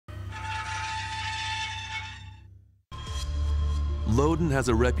Loden has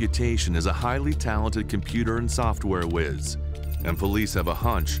a reputation as a highly talented computer and software whiz, and police have a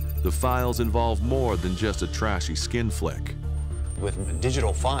hunch the files involve more than just a trashy skin flick. With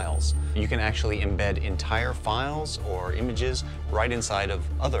digital files, you can actually embed entire files or images right inside of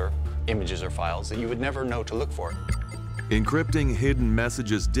other images or files that you would never know to look for. Encrypting hidden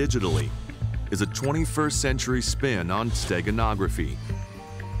messages digitally is a 21st century spin on steganography.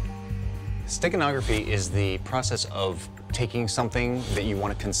 Steganography is the process of taking something that you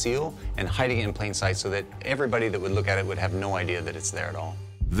want to conceal and hiding it in plain sight so that everybody that would look at it would have no idea that it's there at all.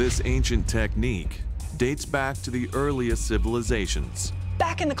 This ancient technique dates back to the earliest civilizations.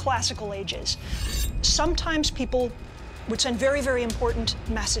 Back in the classical ages, sometimes people would send very, very important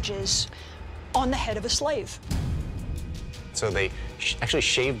messages on the head of a slave. So they actually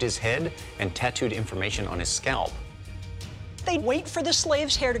shaved his head and tattooed information on his scalp. They'd wait for the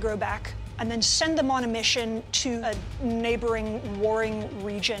slave's hair to grow back and then send them on a mission to a neighboring warring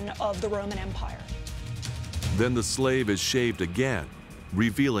region of the Roman Empire. Then the slave is shaved again,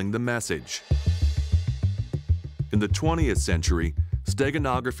 revealing the message. In the 20th century,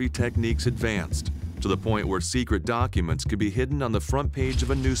 steganography techniques advanced to the point where secret documents could be hidden on the front page of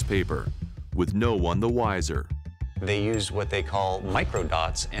a newspaper, with no one the wiser. They used what they call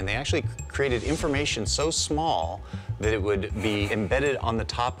microdots, and they actually created information so small that it would be embedded on the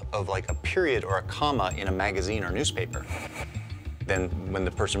top of like a period or a comma in a magazine or newspaper. Then when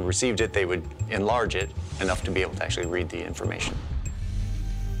the person received it, they would enlarge it enough to be able to actually read the information.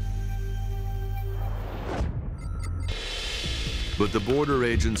 But the border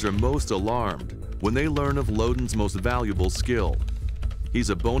agents are most alarmed when they learn of Loden's most valuable skill. He's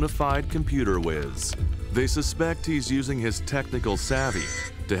a bona fide computer whiz. They suspect he's using his technical savvy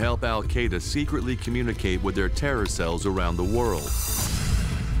to help Al-Qaeda secretly communicate with their terror cells around the world.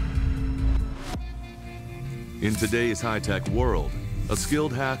 In today's high-tech world, a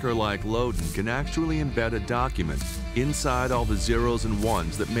skilled hacker like Loden can actually embed a document inside all the zeros and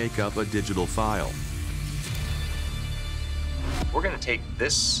ones that make up a digital file. We're going to take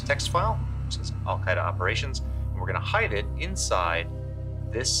this text file, which says Al-Qaeda operations, and we're going to hide it inside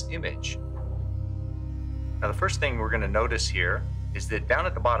this image. Now, the first thing we're going to notice here is that down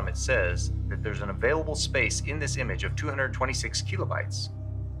at the bottom it says that there's an available space in this image of 226 kilobytes.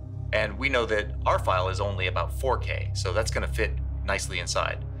 And we know that our file is only about 4K, so that's going to fit nicely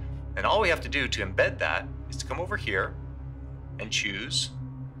inside. And all we have to do to embed that is to come over here and choose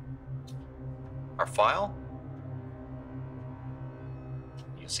our file.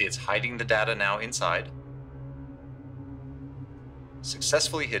 You'll see it's hiding the data now inside.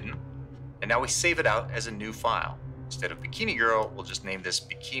 Successfully hidden. And now we save it out as a new file. Instead of Bikini Girl, we'll just name this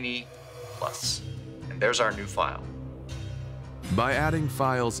Bikini Plus. And there's our new file. By adding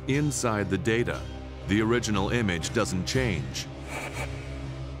files inside the data, the original image doesn't change.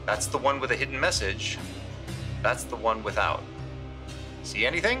 That's the one with a hidden message. That's the one without. See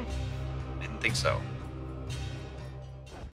anything? Didn't think so.